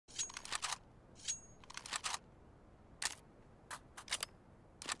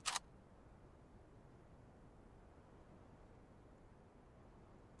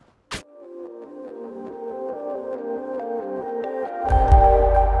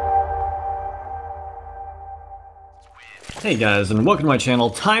Hey guys, and welcome to my channel.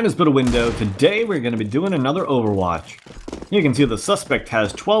 Time is but a window. Today we're going to be doing another Overwatch. You can see the suspect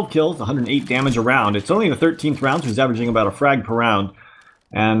has 12 kills, 108 damage a round. It's only the 13th round, so he's averaging about a frag per round.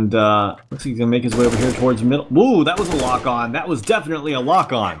 And looks like he's going to make his way over here towards the middle. Woo, that was a lock-on. That was definitely a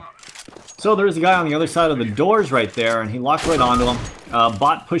lock-on. So there's a guy on the other side of the doors right there, and he locked right onto him.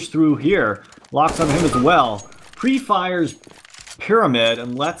 Bot pushed through here, locks on him as well. Pre-fires Pyramid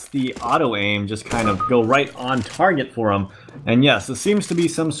and lets the auto aim just kind of go right on target for him. And yes, this seems to be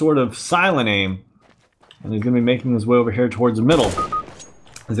some sort of silent aim. And he's going to be making his way over here towards the middle.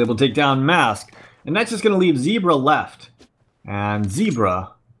 He's able to take down Mask. And that's just going to leave Zebra left. And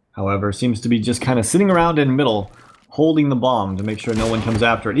Zebra, however, seems to be just kind of sitting around in middle, holding the bomb to make sure no one comes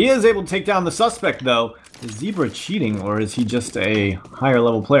after it. He is able to take down the suspect, though. Is Zebra cheating, or is he just a higher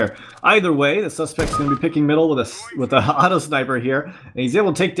level player? Either way, the suspect's going to be picking middle with a auto sniper here, and he's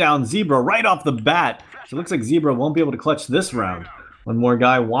able to take down Zebra right off the bat. So it looks like Zebra won't be able to clutch this round. One more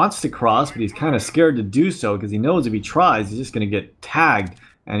guy wants to cross, but he's kind of scared to do so because he knows if he tries, he's just going to get tagged.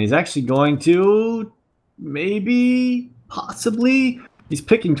 And he's actually going to, maybe, possibly, he's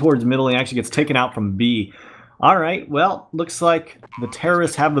picking towards middle. He actually gets taken out from B. Alright, well, looks like the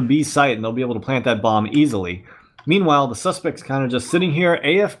terrorists have the B site and they'll be able to plant that bomb easily. Meanwhile, the suspect's kind of just sitting here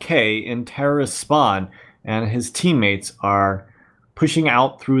AFK in terrorist spawn, and his teammates are pushing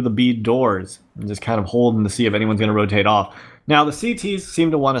out through the B doors and just kind of holding to see if anyone's going to rotate off. Now, the CTs seem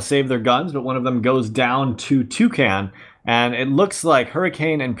to want to save their guns, but one of them goes down to Toucan, and it looks like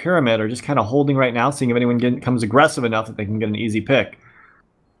Hurricane and Pyramid are just kind of holding right now, seeing if anyone comes aggressive enough that they can get an easy pick.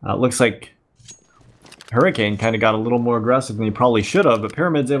 Looks like Hurricane kind of got a little more aggressive than he probably should have, but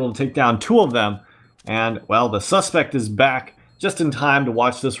Pyramid's able to take down two of them. And, well, the suspect is back just in time to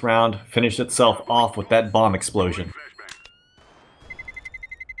watch this round finish itself off with that bomb explosion.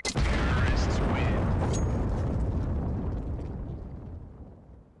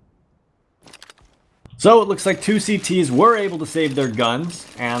 So it looks like two CTs were able to save their guns,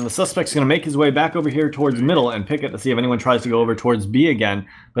 and the suspect's going to make his way back over here towards middle and pick it to see if anyone tries to go over towards B again.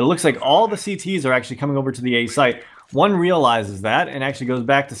 But it looks like all the CTs are actually coming over to the A site. One realizes that and actually goes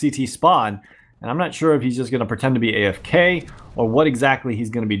back to CT spawn. And I'm not sure if he's just going to pretend to be AFK or what exactly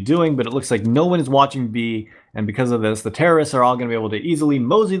he's going to be doing, but it looks like no one is watching B, and because of this, the terrorists are all going to be able to easily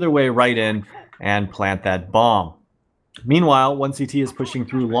mosey their way right in and plant that bomb. Meanwhile, one CT is pushing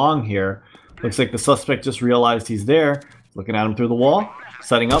through long here. Looks like the suspect just realized he's there, looking at him through the wall,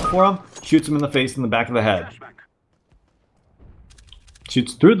 setting up for him, shoots him in the face and the back of the head.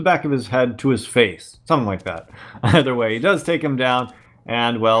 Shoots through the back of his head to his face, something like that. Either way, he does take him down,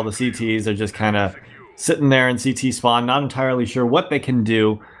 and, well, the CTs are just kind of sitting there in CT spawn, not entirely sure what they can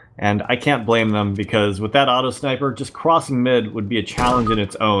do, and I can't blame them because with that auto sniper, just crossing mid would be a challenge in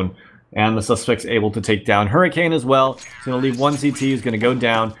its own. And the suspect's able to take down Hurricane as well. He's going to leave one CT who's going to go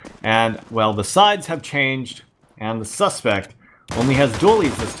down. And, well, the sides have changed. And the suspect only has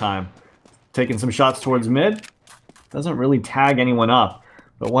dualies this time. Taking some shots towards mid. Doesn't really tag anyone up.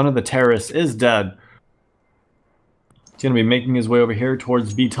 But one of the terrorists is dead. He's going to be making his way over here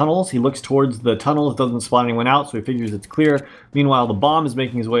towards B tunnels. He looks towards the tunnels, doesn't spot anyone out, so he figures it's clear. Meanwhile, the bomb is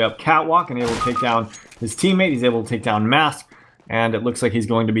making his way up Catwalk and able to take down his teammate. He's able to take down Mask. And it looks like he's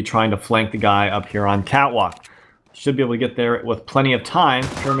going to be trying to flank the guy up here on Catwalk. Should be able to get there with plenty of time.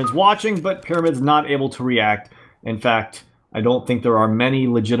 Pyramid's watching, but Pyramid's not able to react. In fact, I don't think there are many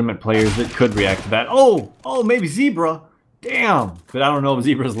legitimate players that could react to that. Oh, maybe Zebra. Damn. But I don't know if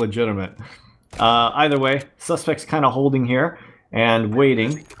Zebra's legitimate. Either way, suspect's kind of holding here and waiting.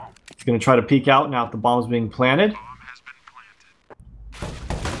 He's going to try to peek out now that the bomb's being planted.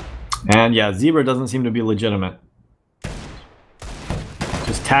 And yeah, Zebra doesn't seem to be legitimate.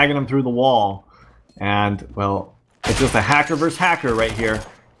 Just tagging him through the wall, and, well, it's just a hacker versus hacker right here,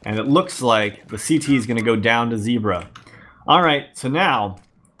 and it looks like the CT is going to go down to Zebra. Alright, so now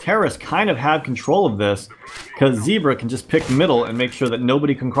terrorists kind of have control of this because Zebra can just pick middle and make sure that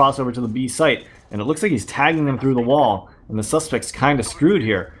nobody can cross over to the B site, and it looks like he's tagging them through the wall, and the suspect's kind of screwed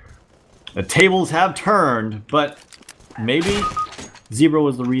here. The tables have turned, but maybe Zebra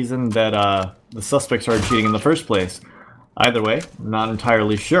was the reason that the suspects started cheating in the first place. Either way, I'm not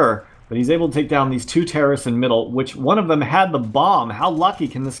entirely sure, but he's able to take down these two terrorists in middle, which one of them had the bomb. How lucky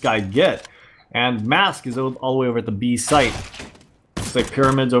can this guy get? And Mask is all the way over at the B site. Looks like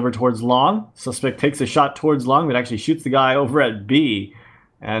Pyramid's over towards long. Suspect takes a shot towards long, but actually shoots the guy over at B.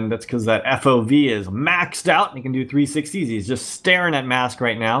 And that's because that FOV is maxed out and he can do 360s. He's just staring at Mask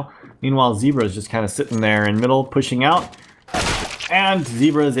right now. Meanwhile, Zebra is just kind of sitting there in middle, pushing out. And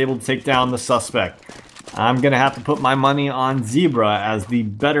Zebra is able to take down the suspect. I'm going to have to put my money on Zebra as the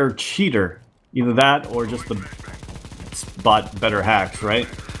better cheater. Either that or just the spot better hacks, right?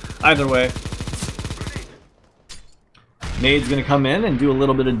 Either way, Nade's going to come in and do a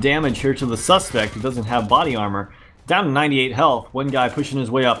little bit of damage here to the suspect who doesn't have body armor. Down to 98 health. One guy pushing his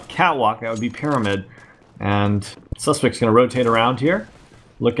way up catwalk. That would be Pyramid. And suspect's going to rotate around here.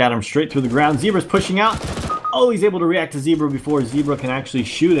 Look at him straight through the ground. Zebra's pushing out. Oh, he's able to react to Zebra before Zebra can actually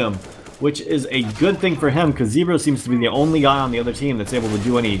shoot him, which is a good thing for him because Zebra seems to be the only guy on the other team that's able to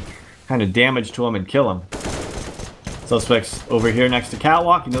do any kind of damage to him and kill him. Suspect's over here next to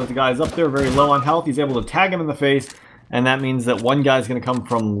catwalk. He knows the guy's up there, very low on health. He's able to tag him in the face. And that means that one guy's going to come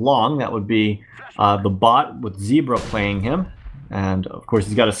from long. That would be the bot with Zebra playing him. And, of course,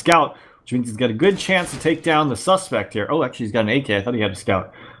 he's got a scout, which means he's got a good chance to take down the suspect here. Oh, actually, he's got an AK. I thought he had a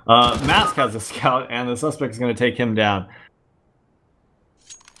scout. Mask has a scout, and the suspect is going to take him down.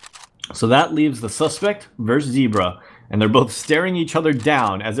 So that leaves the suspect versus Zebra. And they're both staring each other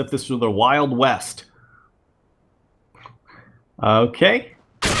down as if this were the Wild West. Okay.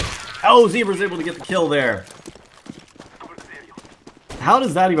 Oh, Zebra's able to get the kill there. How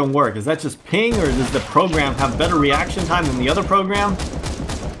does that even work? Is that just ping, or does the program have better reaction time than the other program?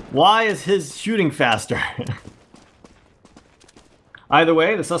 Why is his shooting faster? Either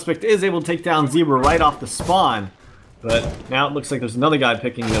way, the suspect is able to take down Zebra right off the spawn. But now it looks like there's another guy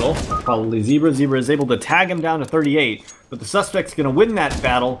picking middle. Probably Zebra. Zebra is able to tag him down to 38. But the suspect's going to win that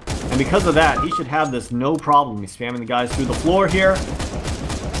battle. And because of that, he should have this no problem. He's spamming the guys through the floor here.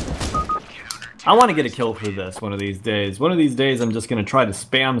 I want to get a kill for this one of these days. One of these days I'm just going to try to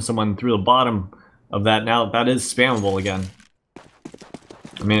spam someone through the bottom of that. Now that is spammable again.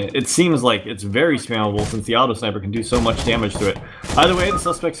 I mean, it seems like it's very spammable since the auto sniper can do so much damage to it. Either way, the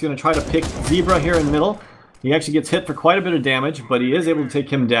suspect's going to try to pick Zebra here in the middle. He actually gets hit for quite a bit of damage, but he is able to take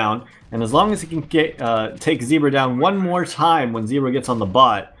him down. And as long as he can take Zebra down one more time when Zebra gets on the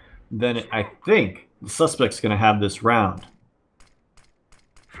bot, then I think the suspect's going to have this round.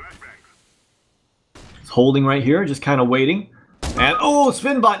 Holding right here, just kind of waiting. And oh,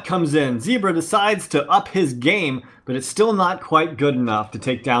 Spinbot comes in. Zebra decides to up his game, but it's still not quite good enough to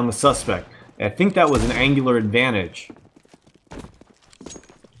take down the suspect. I think that was an angular advantage.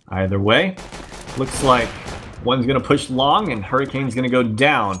 Either way, looks like one's going to push long and Hurricane's going to go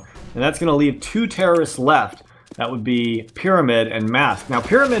down. And that's going to leave two terrorists left. That would be Pyramid and Mask. Now,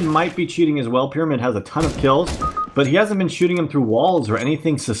 Pyramid might be cheating as well. Pyramid has a ton of kills. But he hasn't been shooting him through walls or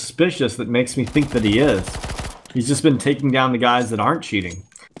anything suspicious that makes me think that he is. He's just been taking down the guys that aren't cheating.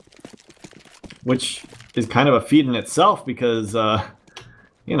 Which is kind of a feat in itself because,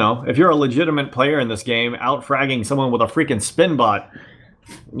 you know, if you're a legitimate player in this game, out-fragging someone with a freaking spin bot,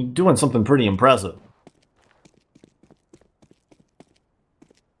 you're doing something pretty impressive.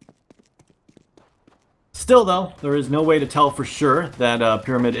 Still, though, there is no way to tell for sure that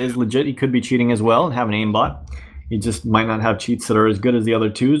Pyramid is legit. He could be cheating as well and have an aimbot. He just might not have cheats that are as good as the other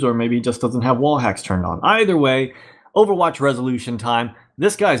twos, or maybe he just doesn't have wall hacks turned on. Either way, Overwatch resolution time.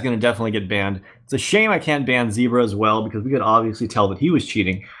 This guy's going to definitely get banned. It's a shame I can't ban Zebra as well, because we could obviously tell that he was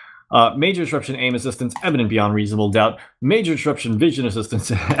cheating. Major disruption aim assistance, evident beyond reasonable doubt. Major disruption vision assistance,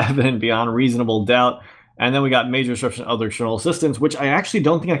 evident beyond reasonable doubt. And then we got major disruption other external assistance, which I actually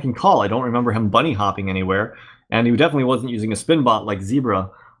don't think I can call. I don't remember him bunny hopping anywhere. And he definitely wasn't using a spin bot like Zebra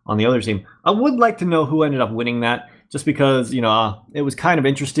on the other team. I would like to know who ended up winning that, just because, you know, it was kind of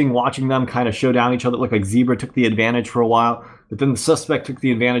interesting watching them kind of show down each other. It looked like Zebra took the advantage for a while, but then the suspect took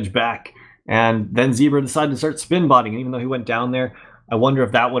the advantage back. And then Zebra decided to start spin botting, and even though he went down there, I wonder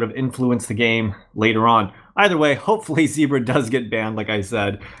if that would have influenced the game later on. Either way, hopefully Zebra does get banned, like I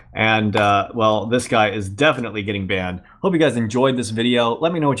said. And, well, this guy is definitely getting banned. Hope you guys enjoyed this video.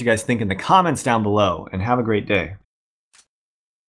 Let me know what you guys think in the comments down below, and have a great day.